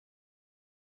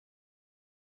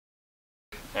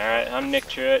Alright, I'm Nick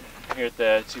Truitt here at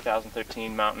the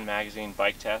 2013 Mountain Magazine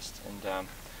bike test, and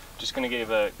just going to give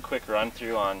a quick run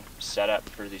through on setup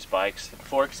for these bikes.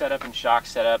 Fork setup and shock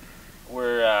setup.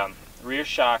 We're rear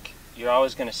shock, you're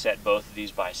always going to set both of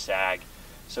these by sag.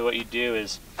 So what you do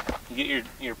is you get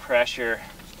your pressure,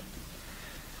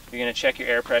 you're going to check your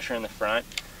air pressure in the front.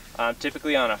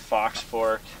 Typically on a Fox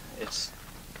fork,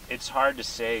 it's hard to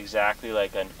say exactly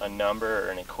like a number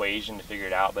or an equation to figure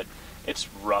it out, but it's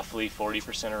roughly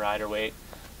 40% of rider weight.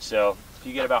 So if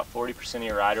you get about 40% of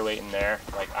your rider weight in there,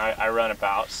 like I run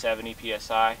about 70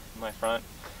 psi in my front.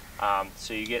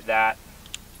 So you get that,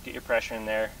 get your pressure in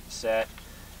there set,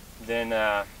 then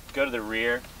go to the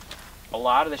rear. A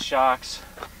lot of the shocks,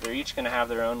 they're each going to have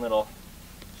their own little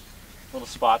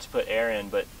spots to put air in,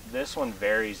 but this one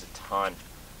varies a ton.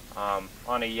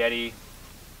 On a Yeti,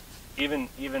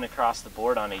 even across the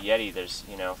board on a Yeti, there's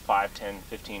 5, 10,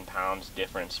 15 pounds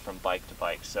difference from bike to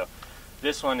bike. So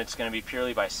this one, it's going to be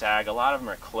purely by sag. A lot of them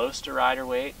are close to rider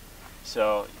weight,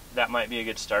 so that might be a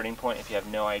good starting point if you have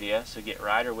no idea. So get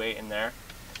rider weight in there.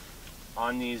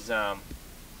 On these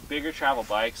bigger travel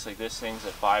bikes, like this thing's a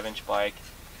 5-inch bike.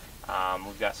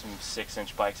 We've got some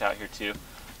 6-inch bikes out here too.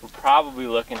 We're probably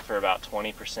looking for about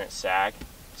 20% sag.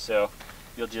 So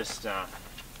you'll just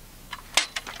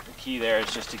the key there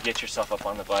is just to get yourself up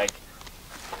on the bike,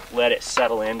 let it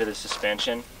settle into the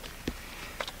suspension,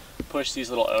 push these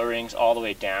little O-rings all the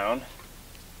way down,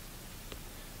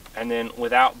 and then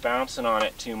without bouncing on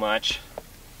it too much,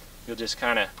 you'll just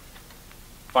kind of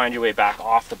find your way back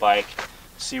off the bike,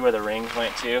 see where the rings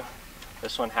went to.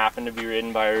 This one happened to be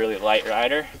ridden by a really light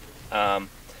rider.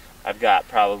 I've got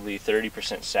probably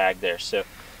 30% sag there, so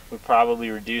we'll probably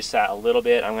reduce that a little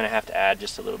bit. I'm going to have to add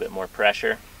just a little bit more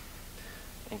pressure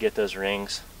and get those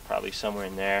rings probably somewhere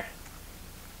in there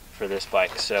for this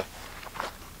bike. So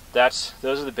those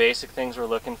are the basic things we're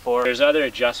looking for. There's other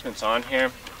adjustments on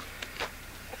here.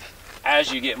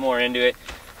 As you get more into it,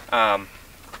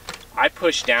 I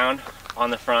push down on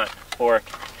the front fork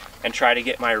and try to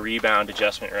get my rebound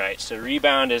adjustment right. So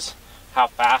rebound is how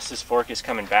fast this fork is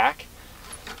coming back.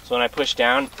 So when I push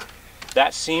down,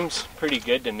 that seems pretty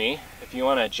good to me. If you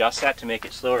want to adjust that to make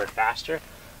it slower or faster,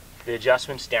 the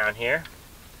adjustment's down here.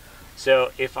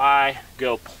 So if I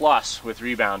go plus with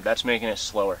rebound, that's making it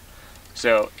slower.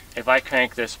 So if I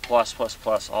crank this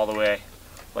plus all the way,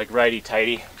 like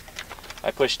righty-tighty, I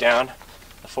push down,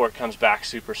 the fork comes back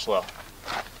super slow.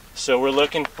 So we're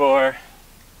looking for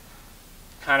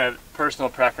kind of personal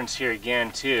preference here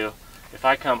again too. If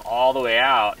I come all the way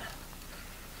out,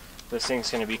 this thing's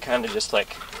going to be kind of just like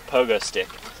pogo stick.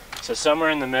 So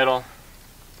somewhere in the middle,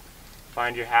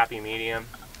 find your happy medium.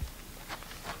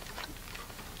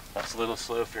 That's a little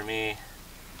slow for me.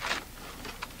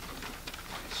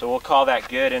 So we'll call that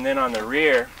good. And then on the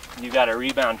rear, you've got a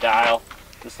rebound dial,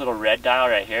 this little red dial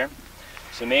right here.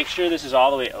 So make sure this is all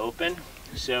the way open.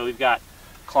 So we've got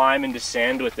climb and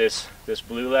descend with this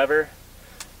blue lever.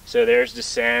 So there's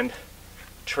descend.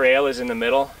 Trail is in the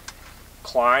middle.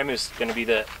 Climb is going to be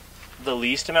the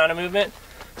least amount of movement.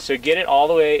 So get it all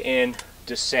the way in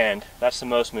descend. That's the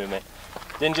most movement.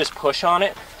 Then just push on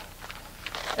it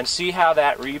and see how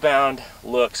that rebound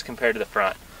looks compared to the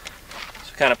front.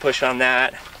 So kind of push on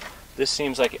that. This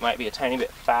seems like it might be a tiny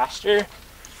bit faster.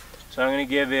 So I'm going to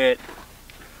give it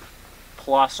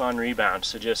plus on rebound.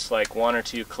 So just like 1 or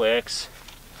 2 clicks.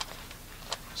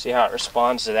 See how it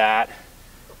responds to that.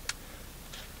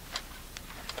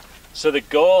 So the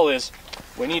goal is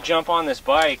when you jump on this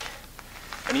bike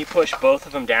and you push both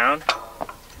of them down,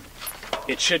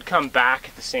 it should come back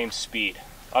at the same speed.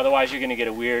 Otherwise you're going to get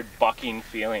a weird bucking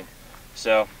feeling.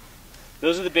 So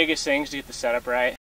those are the biggest things to get the setup right.